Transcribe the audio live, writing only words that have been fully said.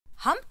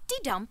Humpty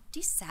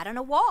Dumpty sat on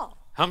a wall.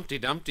 Humpty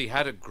Dumpty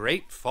had a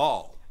great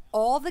fall.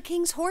 All the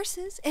king's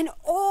horses and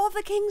all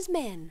the king's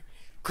men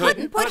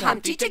Couldn't put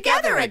Humpty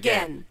together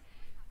again.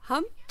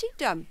 Humpty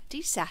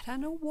Dumpty sat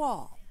on a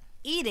wall,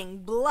 Eating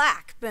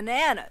black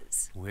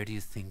bananas. Where do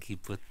you think he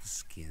put the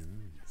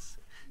skins?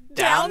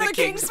 Down the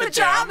king's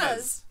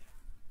pajamas.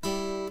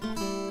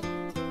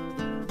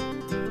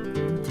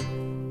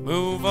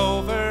 Move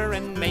over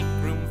and make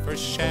room for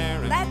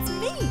Sharon. That's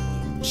me.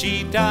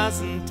 She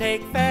doesn't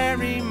take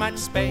very much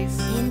space.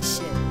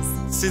 Inches.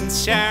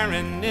 Since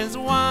Sharon is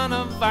one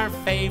of our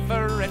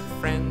favorite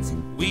friends,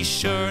 we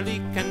surely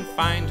can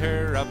find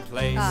her a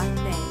place.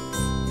 Thanks.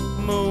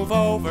 Move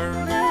over,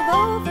 Move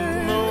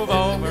over. move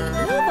over,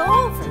 Move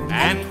over.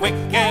 and quick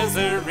as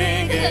a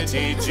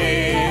rickety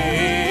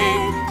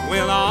jig.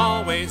 We'll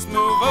always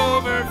move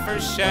over for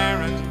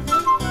Sharon,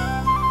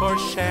 for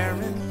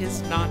Sharon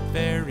is not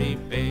very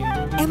big.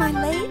 Am I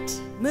late?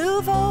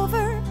 Move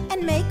over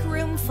and make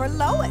room for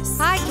Lois.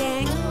 Hi,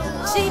 gang.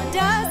 She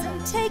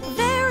doesn't take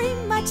very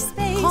much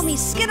space. Call me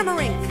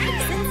Skinamarink.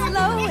 Since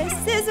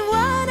Lois is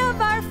one of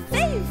our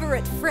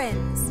favorite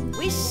friends,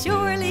 we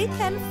surely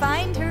can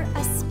find her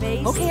a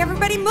space. Okay,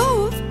 everybody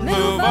move.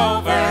 Move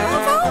over,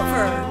 Move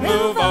over.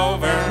 move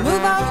over,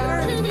 Move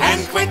over.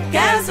 and quick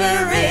as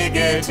a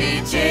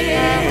rickety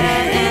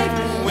jig.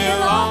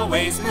 We'll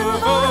always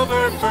move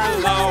over for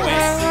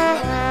Lois,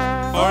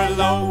 for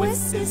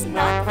Lois is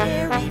not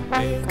very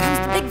big. Comes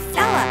the big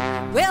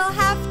fella. We'll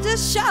have to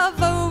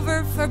shove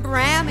over for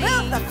Brammy.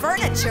 Move the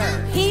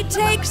furniture. He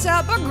takes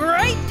up a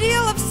great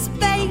deal of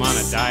space. I'm on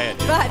a diet.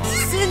 But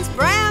since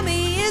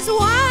Brammy is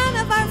one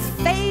of our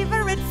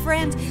favorite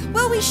friends,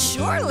 well, we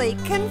surely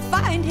can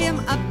find him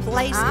a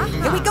place.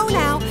 Here we go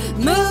now.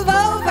 Move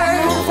over.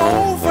 Move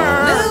over.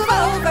 Move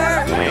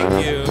over.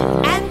 Thank you.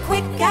 And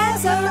quick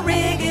as a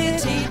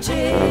rickety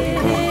jig.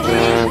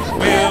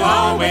 We'll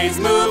always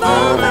move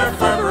over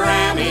for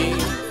Brammy,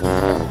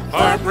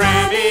 for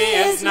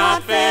Brammy is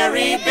not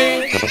very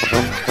big.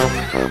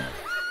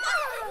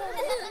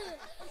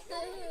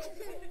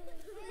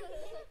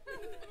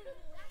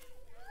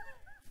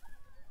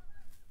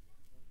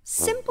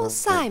 Simple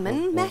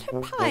Simon met a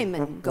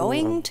pieman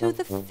going to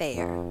the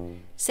fair.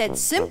 Said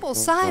Simple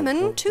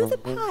Simon to the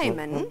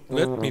pieman.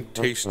 Let me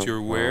taste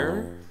your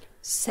ware.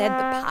 Said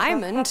the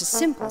pieman to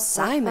Simple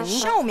Simon.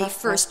 Show me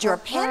first your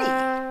penny.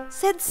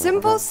 Said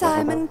Simple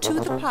Simon to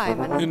the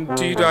pieman.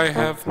 Indeed, I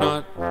have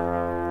not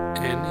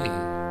any.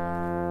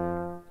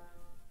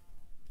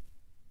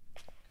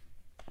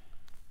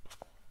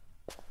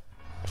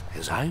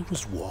 As I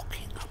was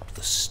walking up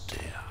the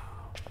stair,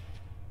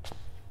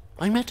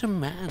 I met a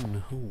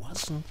man who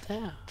wasn't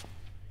there.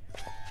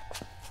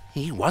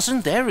 He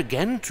wasn't there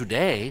again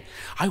today.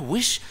 I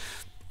wish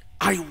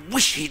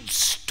he'd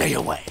stay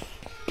away.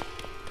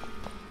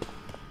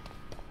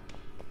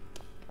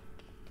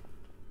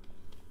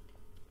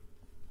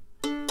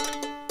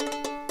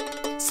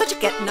 Such a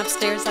getting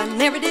upstairs I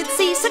never did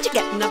see. Such a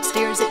getting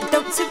upstairs, it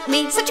don't suit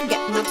me. Such a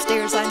getting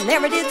upstairs I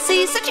never did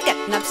see. Such a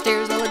getting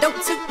upstairs, well, it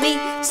don't suit me.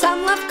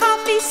 Some love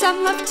coffee,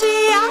 some love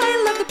tea.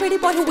 I love the pretty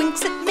boy who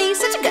winks at me.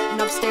 Such a getting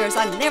upstairs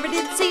I never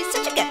did see.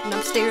 Such a getting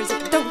upstairs,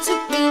 it don't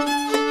suit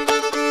me.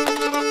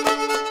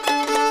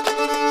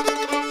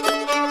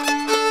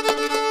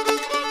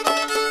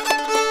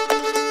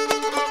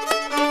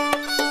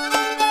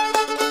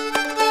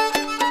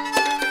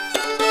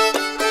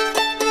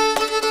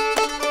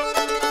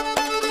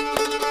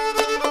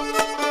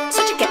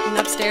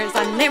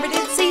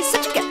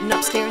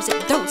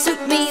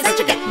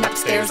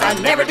 I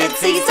never did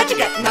see such a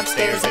getting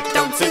upstairs, it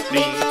don't suit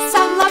me.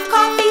 Some love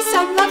coffee,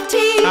 some love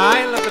tea.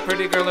 I love the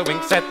pretty girl who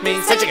winks at me.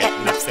 Such a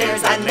getting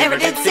upstairs, I never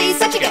did see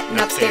such a getting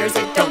upstairs,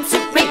 it don't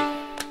suit me.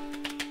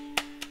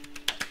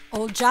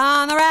 Old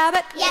John the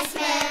Rabbit. Yes,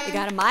 ma'am. You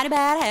got a mighty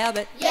bad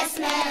habit. Yes,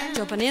 ma'am.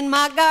 Jumping in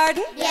my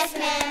garden. Yes,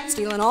 ma'am.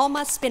 Stealing all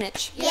my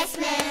spinach. Yes,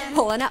 ma'am.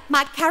 Pulling up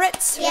my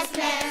carrots. Yes,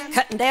 ma'am.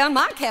 Cutting down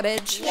my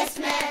cabbage. Yes,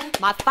 ma'am.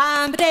 My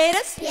fine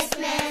potatoes. Yes,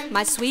 ma'am.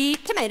 My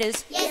sweet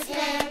tomatoes. Yes,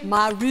 ma'am.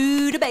 My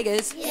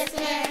rutabagas. Yes,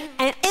 ma'am.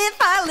 And if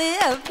I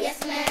live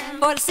Yes, ma'am.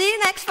 for to see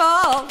next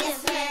fall,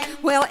 Yes, ma'am.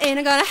 well, ain't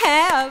I gonna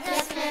have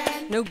Yes,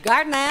 ma'am. no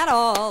garden at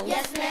all.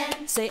 Yes,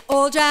 ma'am. Say,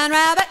 Old John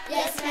Rabbit.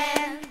 Yes,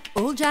 ma'am.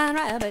 Old John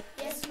Rabbit.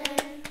 Yes, ma'am.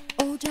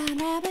 Old John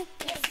Rabbit.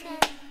 Yes,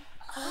 ma'am.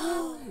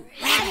 Oh,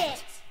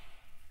 rabbit.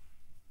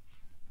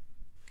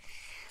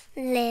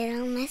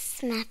 Little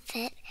Miss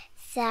Muffet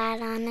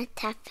sat on a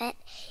tuffet,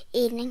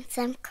 eating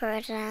some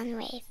cordon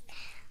wave.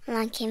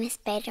 Along came a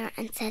spider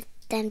and set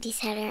Dumpty's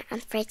header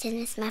and frightened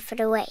Miss Muffet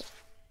away.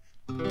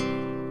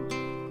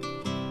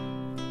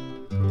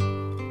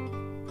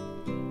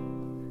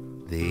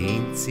 The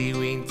eensy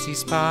weensy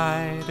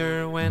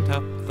spider went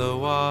up the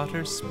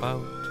water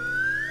spout.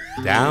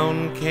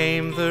 Down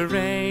came the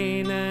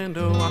rain and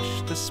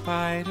washed the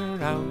spider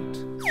out.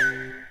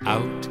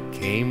 Out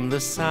came the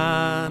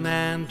sun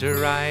and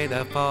dried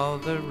up all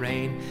the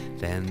rain.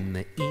 Then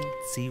the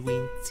eensy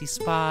weensy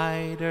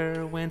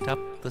spider went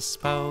up the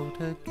spout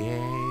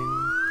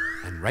again.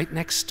 And right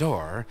next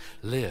door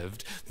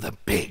lived the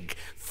big,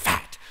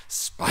 fat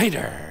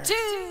spider. 2,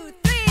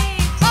 3,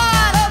 4,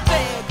 the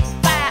big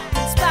fat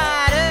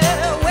spider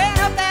went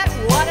up that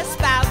water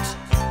spout.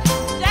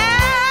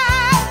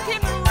 Down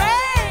came the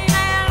rain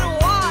and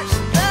washed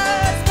the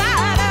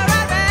spider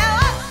right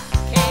out. Up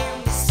came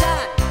the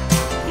sun,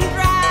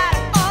 dried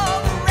all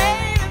the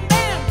rain, and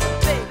then the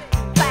big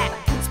fat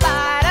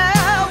spider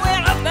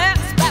went up that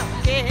spout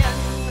again.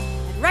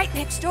 And right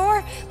next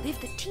door lived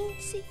the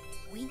teensy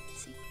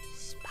weensy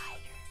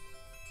spider.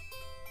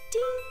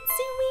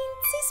 Teensy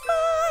weensy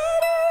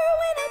spider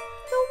went up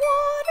the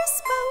water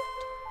spout.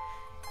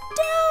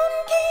 Down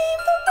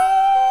came the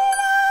rain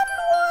and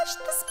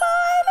washed the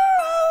spider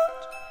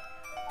out.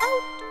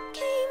 Out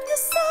came the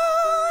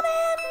sun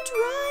and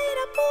dried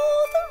up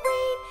all the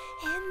rain.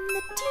 And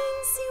the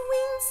teensy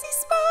weensy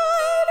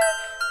spider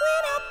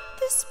went up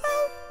the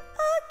spout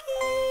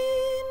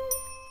again.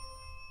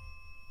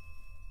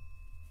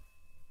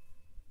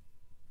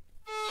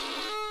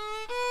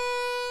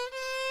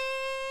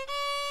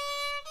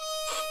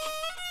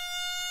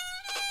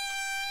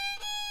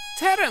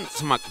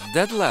 Terence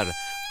McDiddler,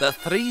 the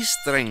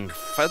three-string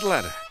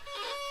fiddler,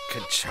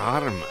 could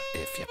charm,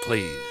 if you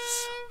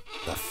please,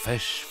 the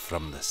fish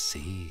from the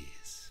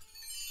seas.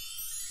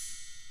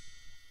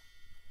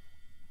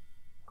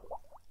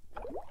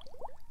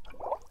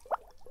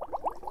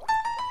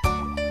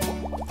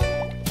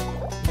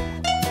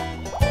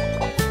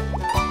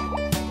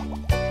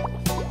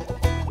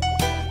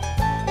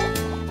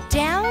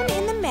 Down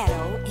in the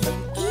meadow, in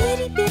an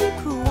itty-bitty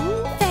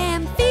pool,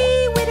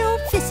 Fam-fee widow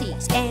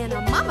Fishies and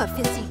a mama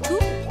Fissy too.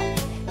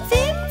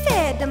 Fim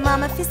fed the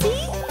mama Fissy,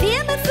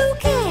 Fim and Foo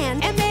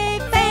can, and they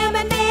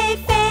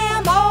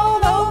fam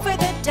all over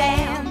the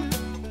dam.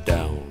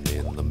 Down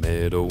in the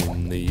meadow,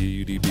 in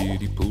the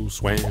itty-bitty pool,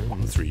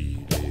 swam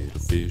three little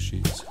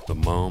fishies, the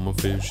mama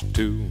fish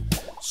too.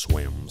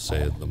 Swim,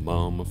 said the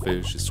mama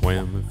fish,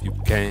 swim if you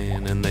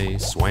can, and they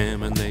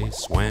swam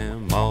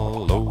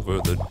all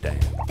over the dam.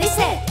 They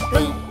said,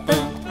 boop,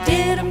 boop,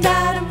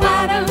 did-em-da-dum,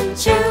 why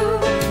don't you?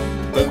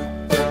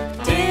 Boop,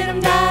 boop,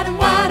 did-em-da-dum,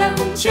 why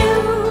don't you?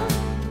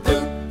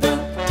 Boop,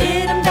 boop,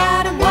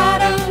 did-em-da-dum, why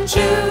don't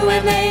you?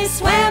 And they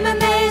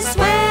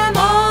swam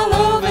all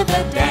over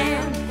the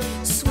dam.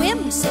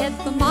 Swim, said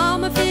the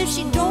mama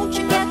fishy, don't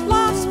you get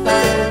lost.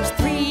 But those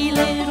three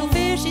little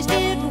fishies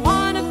didn't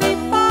want to be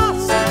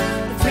boss.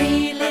 The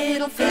three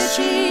little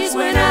fishies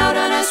went out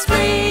on a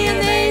spree,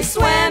 and they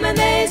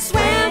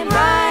swam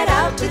right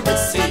out to the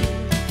sea.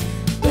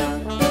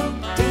 Boop,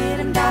 boop,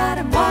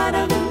 did-em-da-dum, why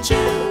don't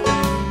you?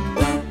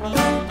 Boop,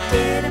 boop,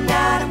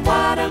 did-em-da-dum,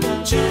 why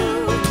don't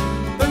you?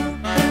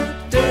 Boop,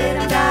 boop,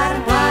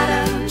 did-em-da-dum, why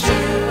don't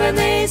you? And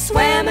they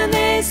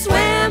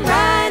swam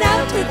right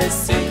out to the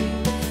sea.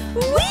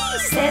 We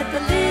said the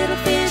little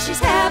fishies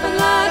having a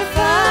lot of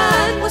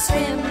fun. We'll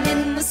swim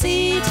in the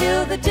sea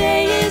till the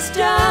day is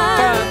done.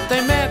 But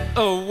they met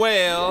a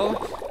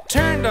whale,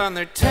 turned on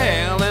their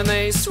tail, and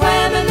they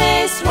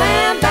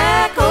Swam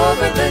back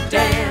over the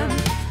dam.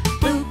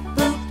 Boop,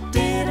 boop,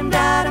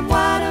 did-em-da-dum,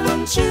 why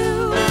don't you?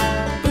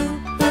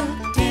 Boop,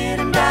 boop,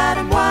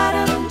 did-em-da-dum,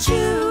 why don't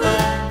you?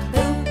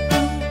 Boop,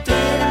 boop,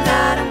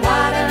 did-em-da-dum,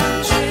 why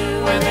don't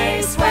you? And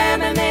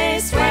they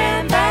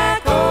swam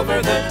back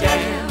over the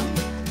dam.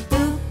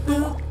 Boop,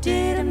 boop,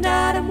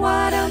 did-em-da-dum,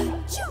 why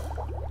don't you?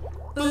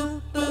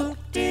 Boop, boop,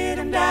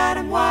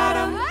 did-em-da-dum, why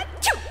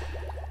don't you?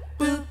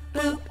 Boop,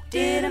 boop,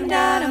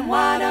 did-em-da-dum,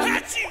 why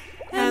don't you?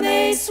 And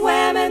they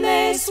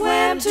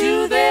swam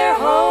to their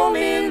home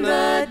in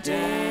the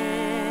dam.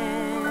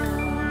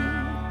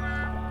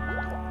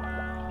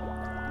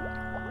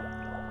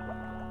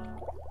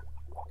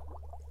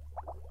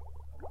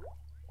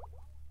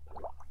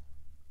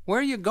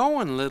 Where you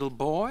going, little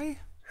boy?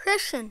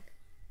 Fishing.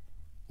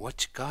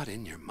 What you got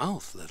in your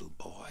mouth, little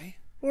boy?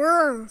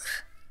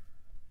 Worms.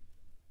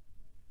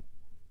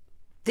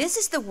 This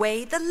is the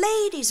way the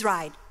ladies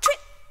ride. Trot,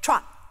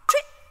 trot,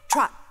 trot,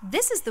 trot.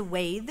 This is the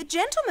way the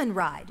gentlemen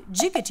ride.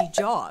 Jiggity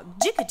jog,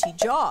 jiggity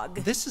jog.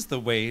 This is the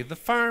way the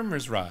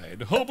farmers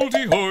ride.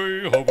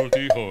 Hobblety-hoy,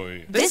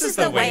 hobblety-hoy. This is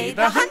the way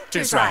the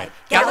hunters ride.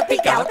 Gallopy,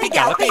 gallopy,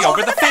 gallopy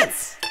over the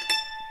fence.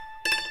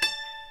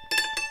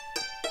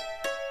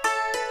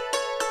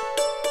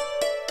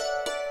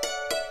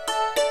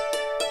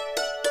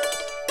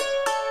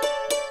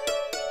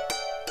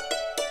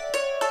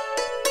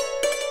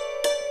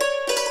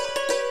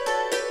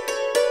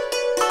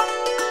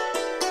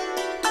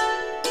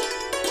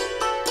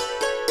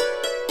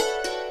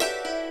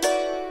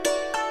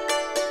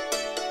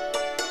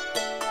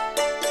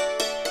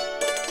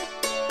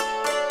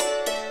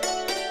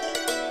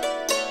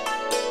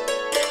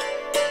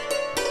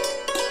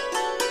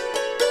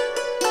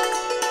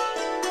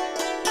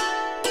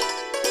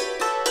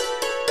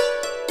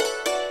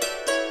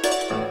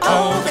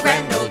 Oh, the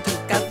grand old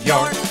Duke of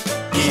York,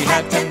 he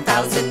had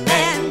 10,000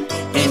 men.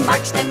 He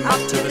marched them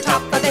up to the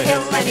top of the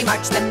hill, and he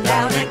marched them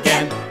down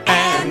again.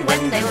 And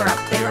when they were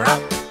up, they were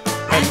up.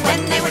 And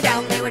when they were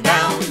down, they were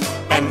down.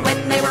 And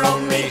when they were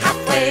only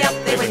halfway up,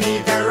 they were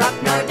neither up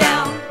nor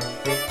down.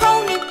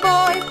 Pony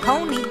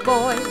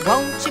boy,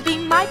 won't you be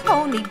my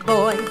pony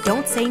boy?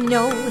 Don't say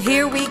no,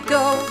 here we go.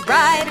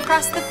 right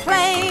across the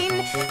plain.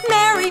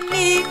 Marry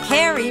me,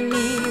 carry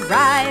me,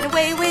 right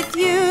away with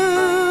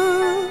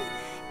you.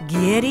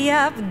 Giddy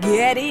up,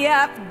 giddy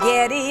up,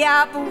 giddy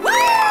up, woo!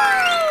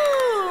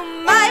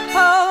 My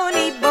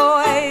pony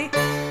boy.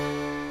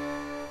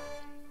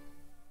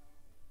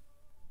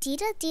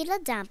 Diddle, diddle,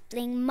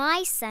 Dumpling,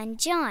 my son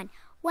John,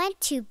 went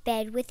to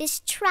bed with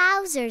his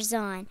trousers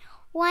on.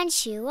 One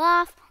shoe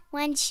off,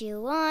 one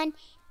shoe on.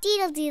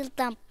 Diddle, diddle,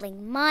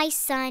 Dumpling, my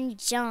son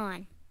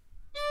John.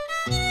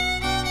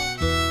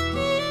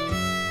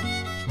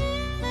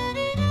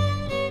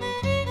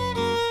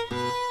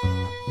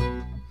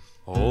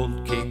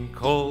 Old King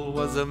Cole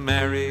was a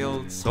merry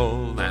old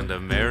soul, and a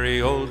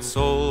merry old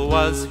soul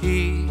was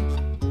he.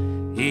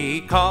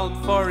 He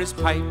called for his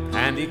pipe,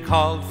 and he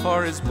called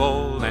for his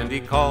bowl, and he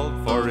called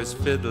for his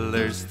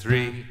fiddlers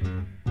three.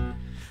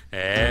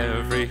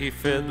 Every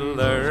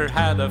fiddler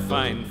had a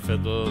fine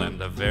fiddle,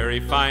 and a very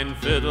fine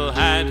fiddle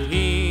had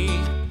he.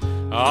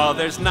 Oh,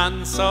 there's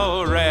none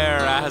so rare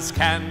as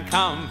can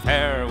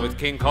compare with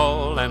King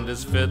Cole and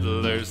his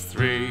fiddlers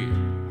three.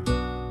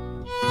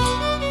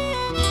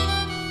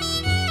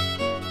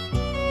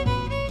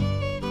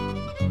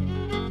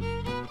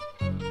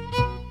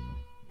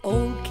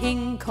 Old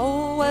King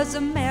Cole was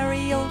a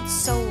merry old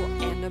soul,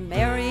 and a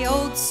merry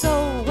old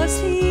soul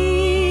was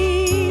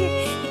he.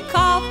 He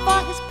called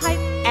for his pipe,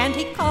 and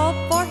he called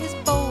for his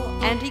bowl,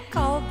 and he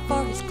called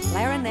for his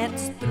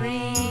clarinets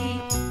three.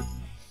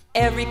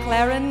 Every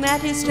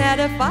clarinetist had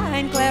a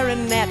fine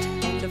clarinet,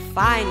 and a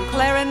fine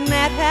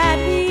clarinet had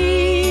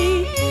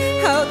he.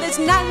 Oh, there's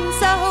none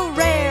so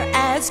rare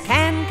as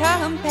can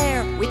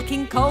compare with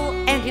King Cole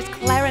and his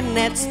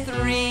clarinets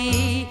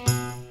three.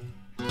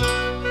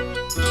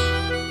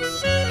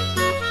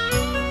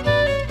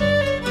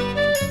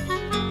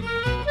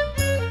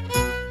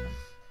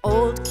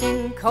 Old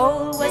King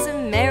Cole was a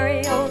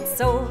merry old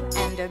soul,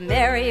 and a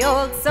merry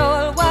old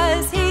soul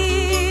was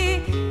he.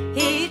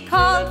 He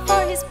called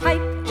for his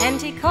pipe,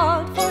 and he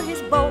called for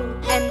his bowl,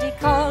 and he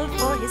called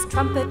for his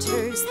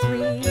trumpeters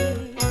three.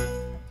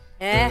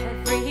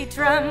 Every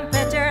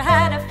trumpeter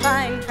had a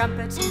fine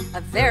trumpet,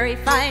 a very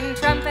fine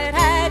trumpet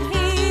had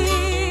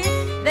he.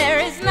 There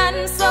is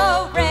none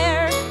so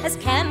rare as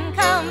can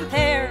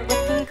compare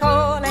with King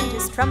Cole and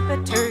his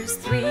trumpeters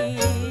three.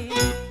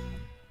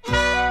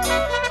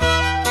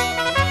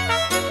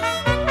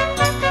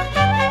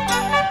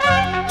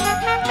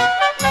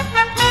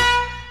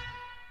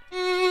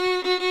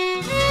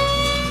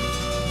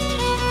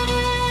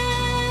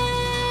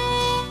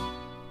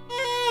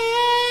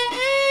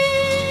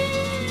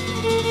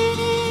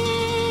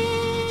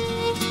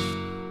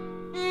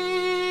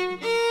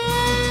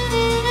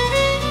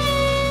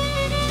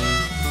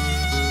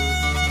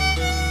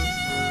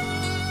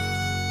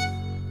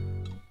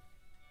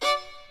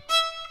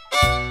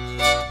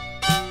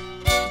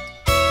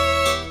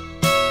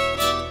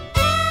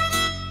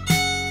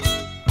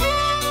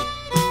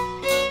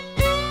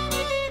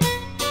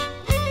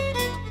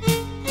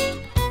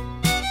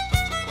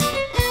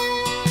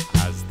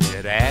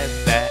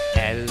 Rebbe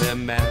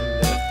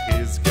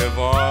Elimelech ist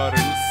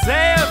geworden,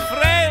 sehr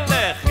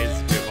freilich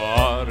ist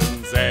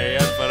geworden,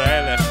 sehr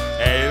freilich.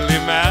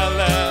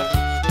 Elimelech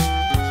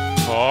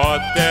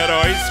hat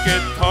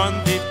ausgetan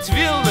die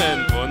Twillen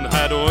und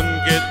hat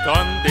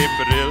ungetan die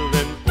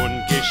Brillen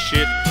und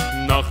geschickt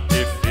nach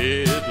die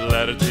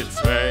Fiedler die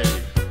zwei.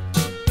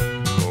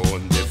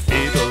 Und die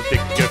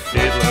fiedeldicke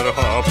Fiedler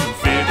haben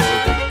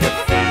fiedeldicke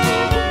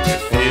Fiedel und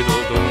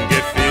gefiedelt und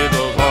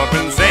gefiedelt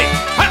haben sie.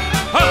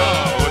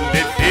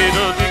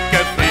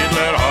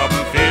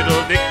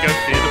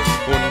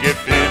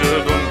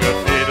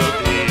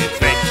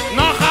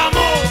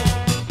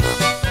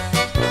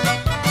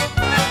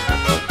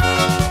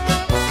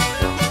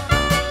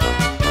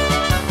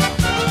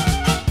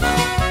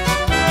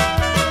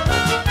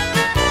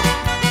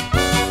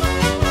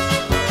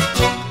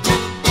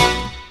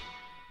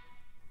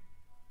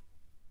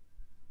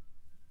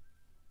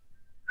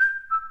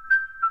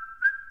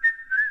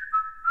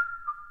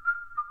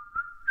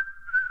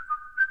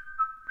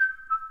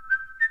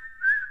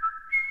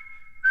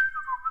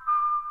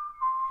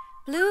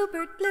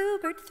 Bluebird,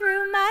 bluebird,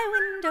 through my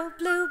window.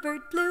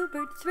 Bluebird,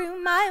 bluebird,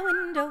 through my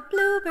window.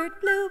 Bluebird,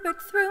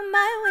 bluebird, through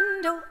my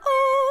window.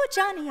 Oh,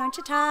 Johnny, aren't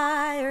you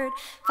tired?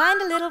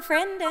 Find a little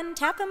friend and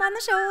tap him on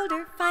the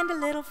shoulder. Find a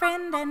little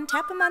friend and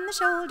tap him on the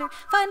shoulder.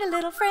 Find a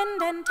little friend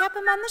and tap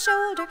him on the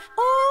shoulder.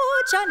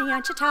 Oh, Johnny,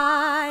 aren't you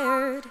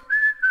tired?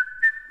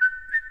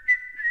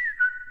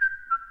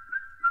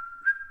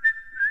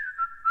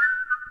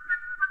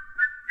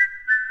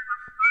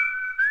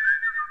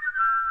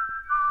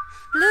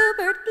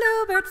 Bluebird,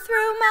 bluebird,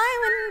 through my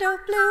window.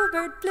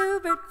 Bluebird,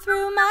 bluebird,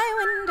 through my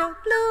window.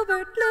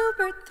 Bluebird,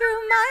 bluebird,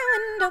 through my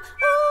window.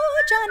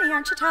 Oh, Johnny,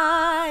 aren't you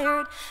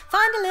tired?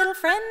 Find a little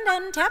friend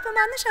and tap him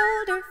on the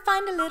shoulder.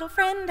 Find a little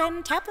friend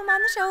and tap him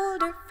on the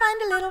shoulder.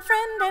 Find a little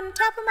friend and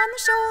tap him on the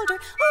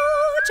shoulder.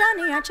 Oh,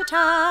 Johnny, aren't you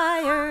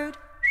tired?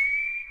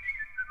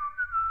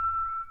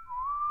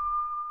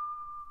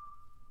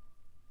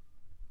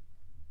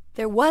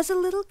 There was a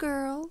little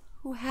girl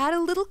who had a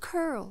little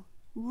curl.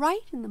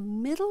 right in the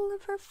middle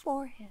of her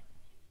forehead.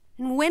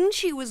 And when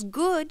she was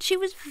good, she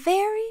was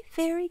very,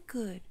 very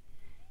good.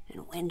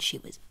 And when she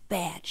was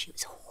bad, she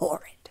was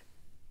horrid.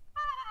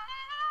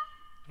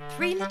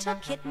 3 little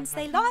kittens,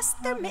 they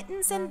lost their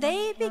mittens and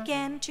they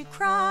began to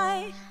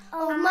cry.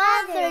 Oh,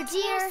 mother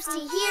dear,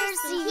 see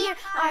here,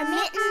 our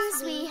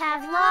mittens we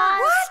have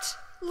lost. What?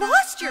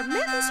 Lost your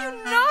mittens, you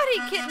naughty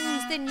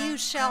kittens? Then you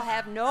shall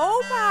have no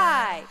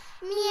pie.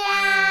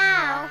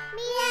 Meow,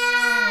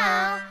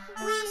 meow,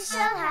 we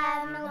shall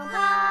have no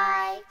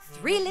pie.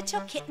 3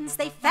 little kittens,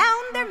 they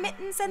found their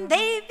mittens and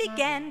they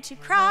began to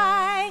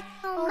cry.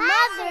 Oh,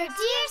 mother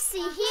dear,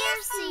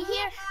 see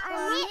here,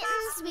 our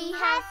mittens we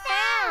have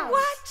found.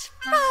 What?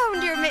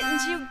 Found your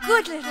mittens, you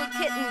good little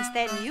kittens?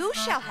 Then you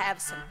shall have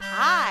some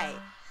pie.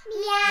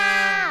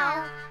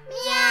 Meow,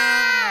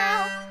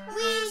 meow,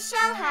 we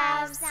shall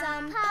have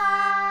some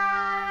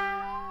pie.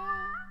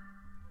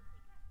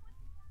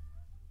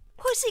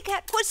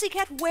 Pussycat,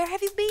 pussycat, where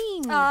have you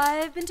been?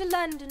 I've been to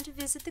London to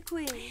visit the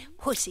Queen.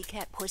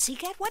 Pussycat,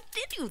 pussycat, what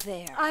did you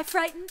there? I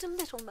frightened a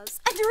little mouse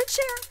under a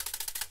chair.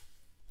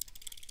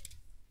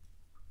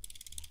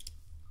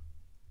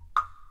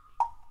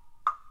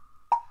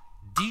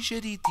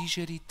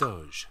 Digéri,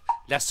 doge.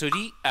 La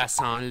souris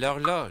ascend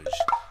l'horloge.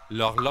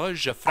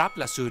 L'horloge frappe,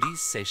 la souris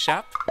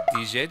s'échappe.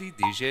 Digéri,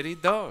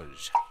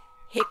 doge.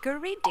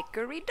 Hickory,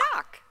 dickory,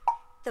 dock.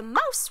 The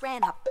mouse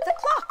ran up the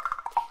clock.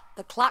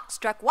 The clock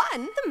struck 1,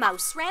 the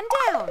mouse ran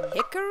down.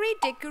 Hickory,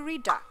 dickory,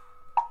 dock.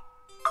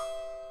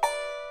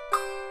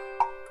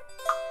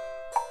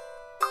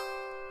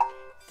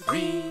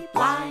 Three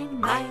blind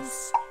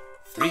mice,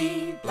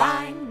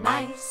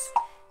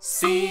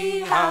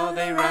 see how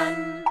they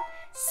run,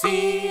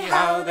 see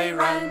how they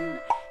run.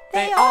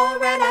 They all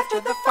ran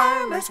after the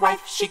farmer's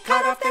wife. She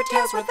cut off their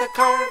tails with a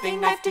carving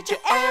knife. Did you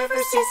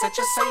ever see such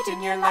a sight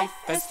in your life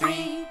as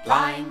 3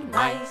 blind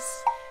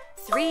mice?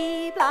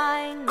 3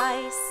 blind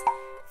mice,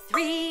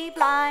 3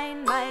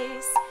 blind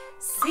mice.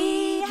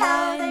 See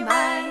how they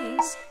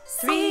rise,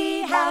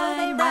 see how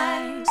they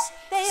rise.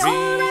 They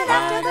all ran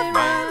after the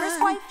farmer's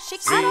wife. She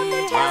cut off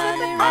their tails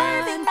with a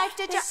carving knife.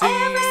 Did you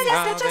ever see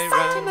such a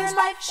sight in your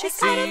life? She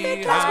cut off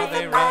their tails with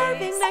a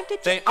carving knife.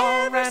 Did They you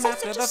all ever ran see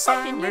after such the a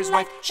sight in your farmer's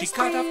life? wife. She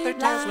cut off their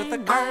tails with a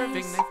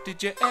carving knife.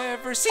 Did you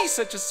ever see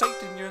such a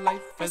sight in your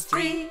life as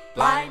 3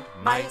 blind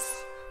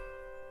mice?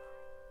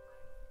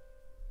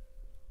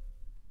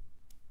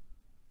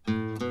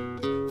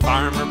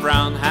 Farmer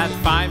Brown had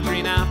 5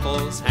 green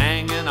apples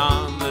hanging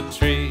on the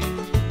tree.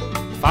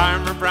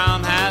 Farmer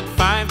Brown had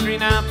 5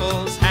 green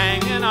apples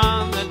hanging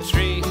on the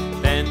tree.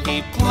 Then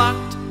he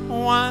plucked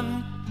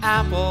 1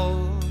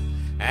 apple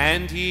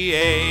and he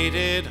ate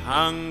it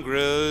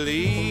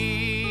hungrily,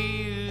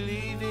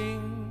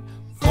 leaving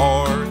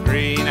 4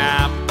 green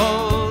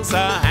apples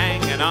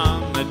hanging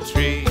on the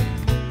tree.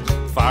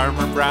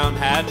 Farmer Brown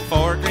had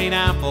 4 green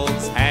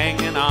apples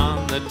hanging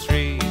on the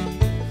tree.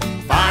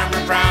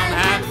 Farmer Brown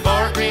had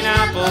 4 green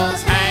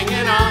apples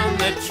hanging on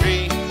the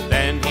tree.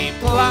 Then he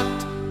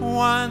plucked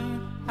 1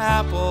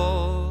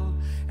 apple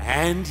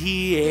and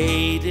he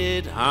ate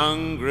it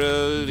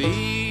hungrily,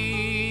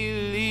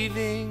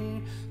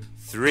 leaving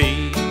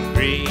 3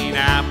 green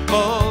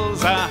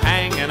apples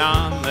hanging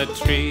on the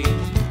tree.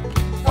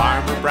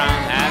 Farmer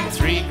Brown had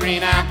 3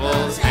 green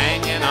apples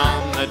hanging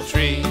on the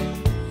tree.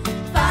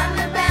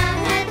 Farmer Brown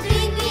had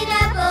 3 green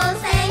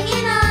apples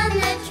hanging on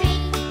the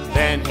tree.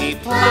 Then he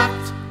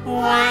plucked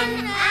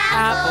 1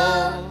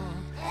 apple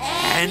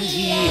and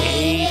he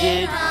ate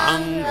it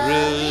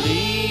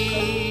hungrily,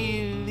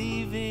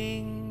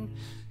 leaving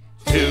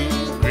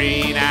 2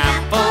 green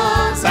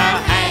apples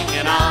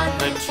hanging on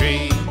the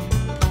tree.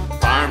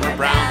 Farmer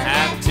Brown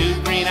had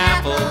 2 green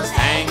apples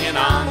hanging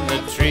on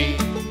the tree.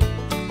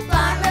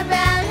 Farmer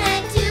Brown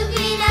had 2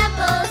 green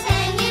apples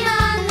hanging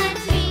on the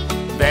tree.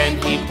 Then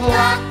he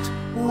plucked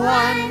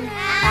 1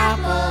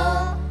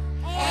 apple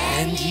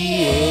and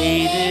he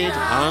ate it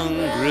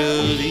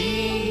hungrily,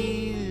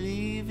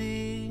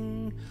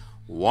 leaving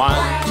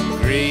 1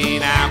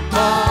 green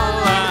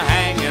apple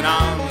hanging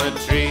on the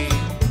tree.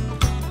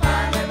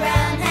 Farmer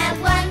Brown had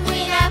 1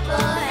 green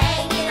apple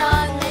hanging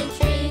on the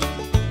tree.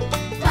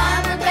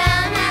 Farmer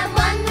Brown had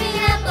 1 green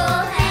apple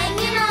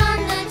hanging on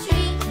the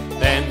tree.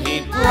 Then he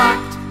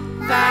plucked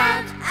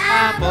that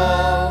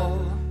apple.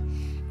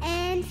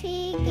 And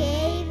he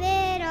gave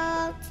it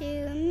all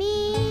to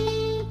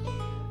me,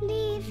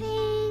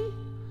 leaving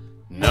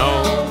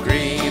No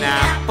green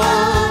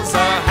apples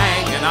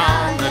hanging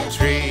on the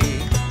tree.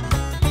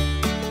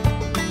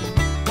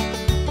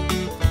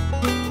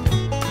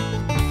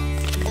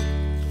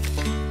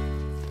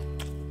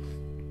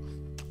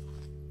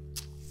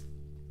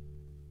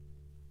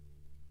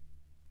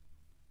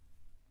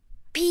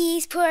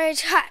 peas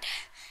porridge hot,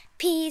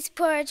 peas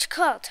porridge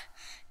cold,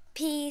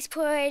 peas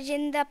porridge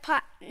in the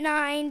pot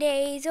 9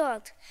 days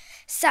old.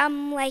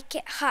 Some like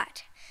it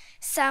hot,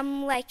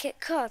 some like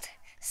it cold,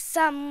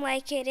 some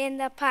like it in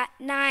the pot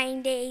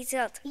 9 days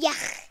old.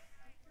 Yuck!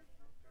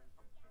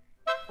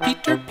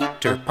 Peter,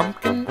 Peter,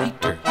 pumpkin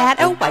Peter, had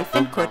a wife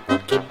and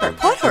couldn't keep her.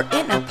 Put her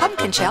in a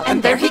pumpkin shell,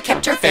 and there he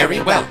kept her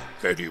very well.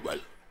 Very well.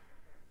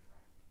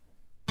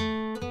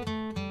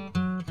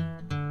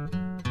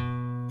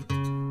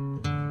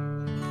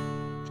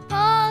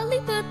 Polly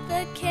put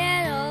the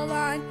kettle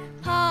on.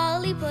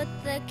 Polly put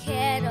the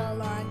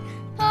kettle on.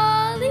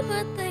 Polly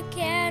put the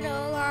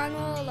kettle on.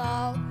 We'll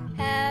all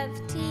have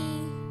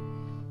tea.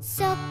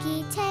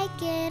 Sookie,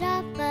 take it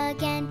off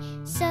again.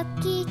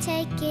 Sookie,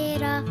 take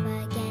it off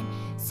again.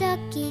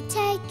 Sookie,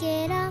 take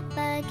it off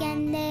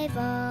again. They've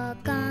all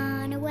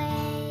gone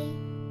away.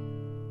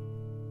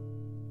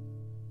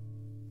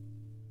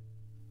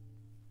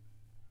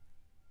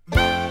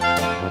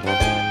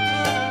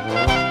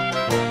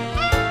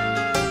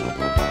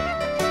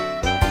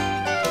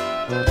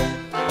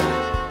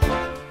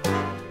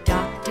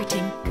 Dr.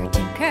 Tinker,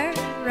 Tinker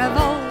of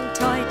old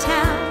Toy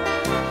Town,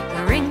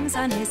 the rings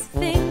on his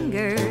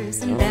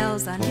fingers and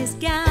bells on his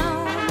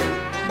gown.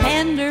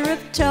 Mender of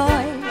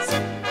toys,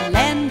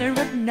 lender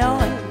of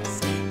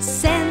noise,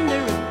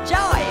 sender of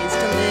joys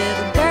to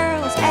little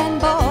girls and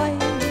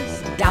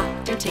boys.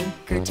 Dr.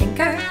 Tinker,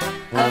 Tinker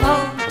of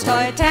old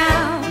Toy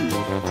Town,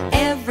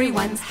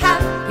 everyone's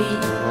happy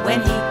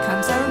when he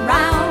comes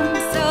around.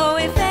 So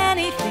if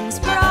anything's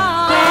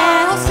wrong,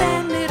 well,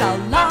 send it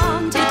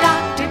along to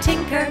Dr.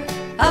 Tinker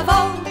of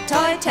old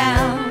Toy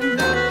Town.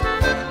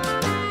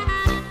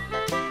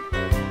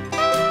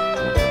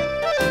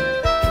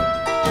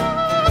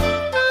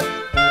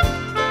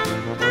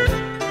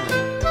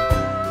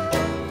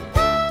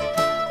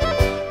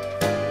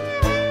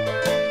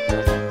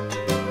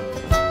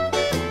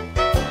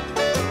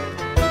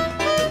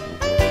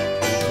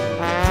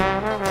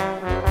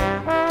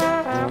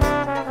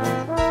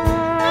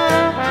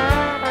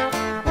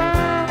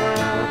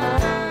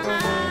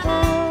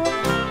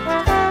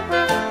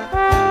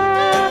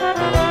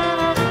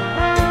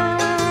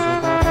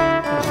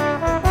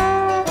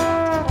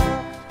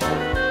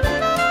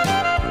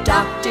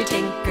 Dr.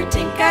 Tinker,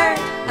 Tinker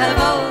of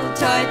old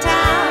Toy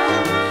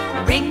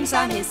Town, rings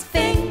on his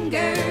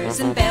fingers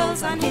and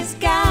bells on his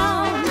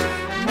gown.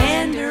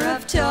 Mender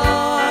of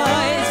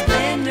toys,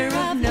 blender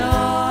of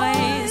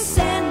noise,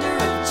 sender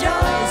of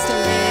joys to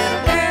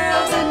little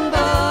girls and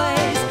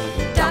boys.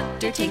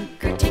 Dr.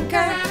 Tinker,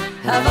 Tinker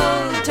of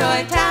old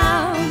Toy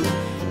Town,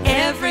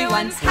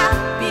 everyone's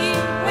happy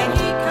when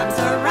he comes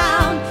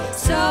around.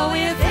 So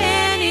if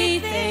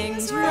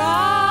anything's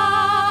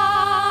wrong,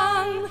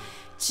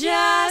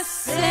 just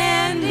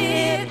send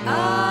it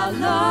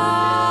along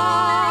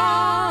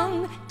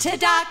to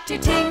Dr.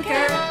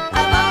 Tinker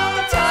of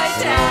old Toy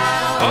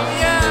Town. Oh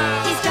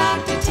yeah! He's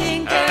Dr.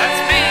 Tinker.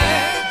 That's me.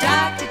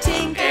 Dr.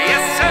 Tinker.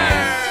 Yes, sir.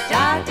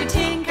 Dr.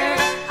 Tinker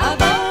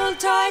of old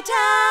Toy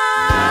Town.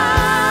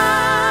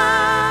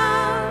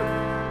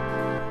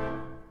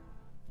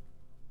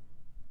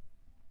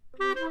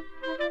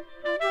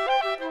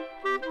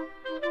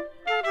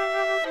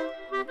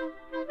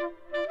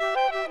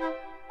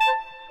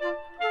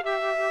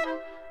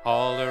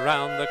 All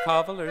around the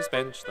cobbler's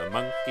bench, the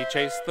monkey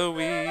chased the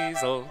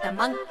weasel. The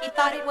monkey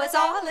thought it was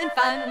all in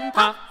fun.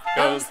 Pop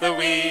goes the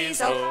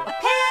weasel. A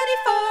penny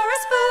for a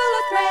spool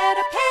of thread,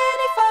 a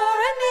penny for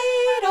a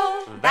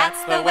needle.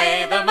 That's the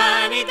way the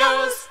money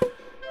goes,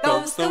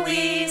 goes the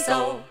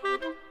weasel.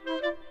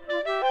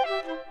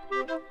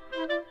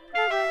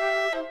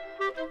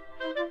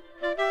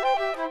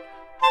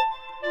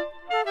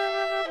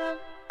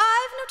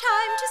 I've no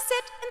time to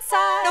sit and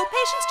sigh, no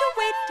patience to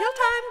wait till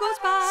time goes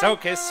by. So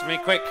kiss me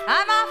quick,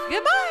 I'm off,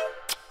 goodbye.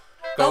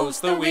 goes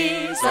the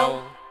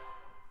weasel.